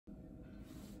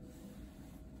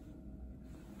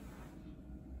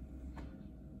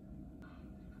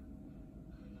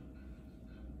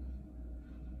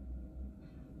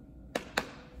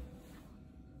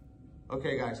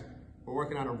Okay guys, we're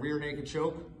working on a rear naked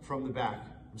choke from the back.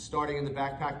 I'm starting in the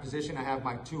backpack position. I have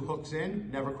my 2 hooks in,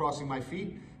 never crossing my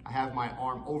feet. I have my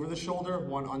arm over the shoulder,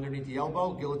 one underneath the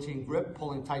elbow, guillotine grip,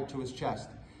 pulling tight to his chest.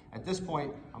 At this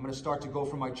point, I'm gonna start to go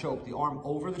for my choke. The arm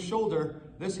over the shoulder,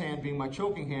 this hand being my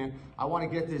choking hand, I wanna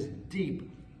get this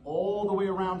deep, all the way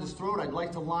around his throat. I'd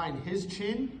like to line his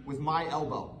chin with my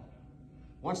elbow.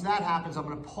 Once that happens, I'm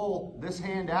gonna pull this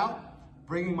hand out,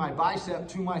 bringing my bicep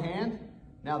to my hand.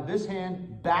 Now this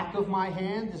hand, back of my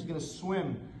hand, is gonna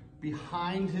swim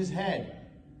behind his head.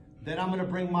 Then I'm gonna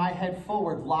bring my head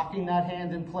forward, locking that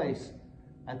hand in place.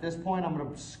 At this point, I'm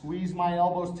gonna squeeze my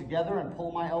elbows together and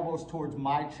pull my elbows towards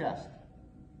my chest.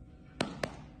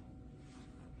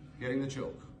 Getting the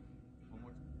choke.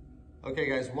 Okay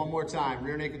guys, one more time.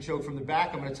 Rear naked choke from the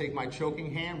back. I'm gonna take my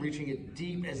choking hand, reaching it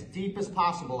deep as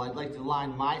possible. I'd like to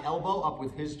line my elbow up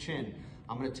with his chin.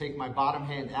 I'm gonna take my bottom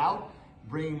hand out,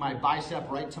 bringing my bicep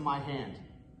right to my hand.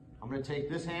 I'm gonna take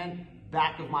this hand,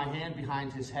 back of my hand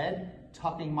behind his head,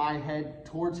 tucking my head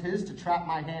towards his to trap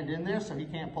my hand in there so he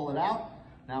can't pull it out.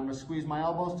 Now I'm gonna squeeze my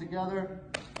elbows together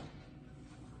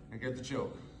and get the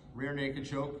choke. Rear naked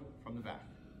choke from the back.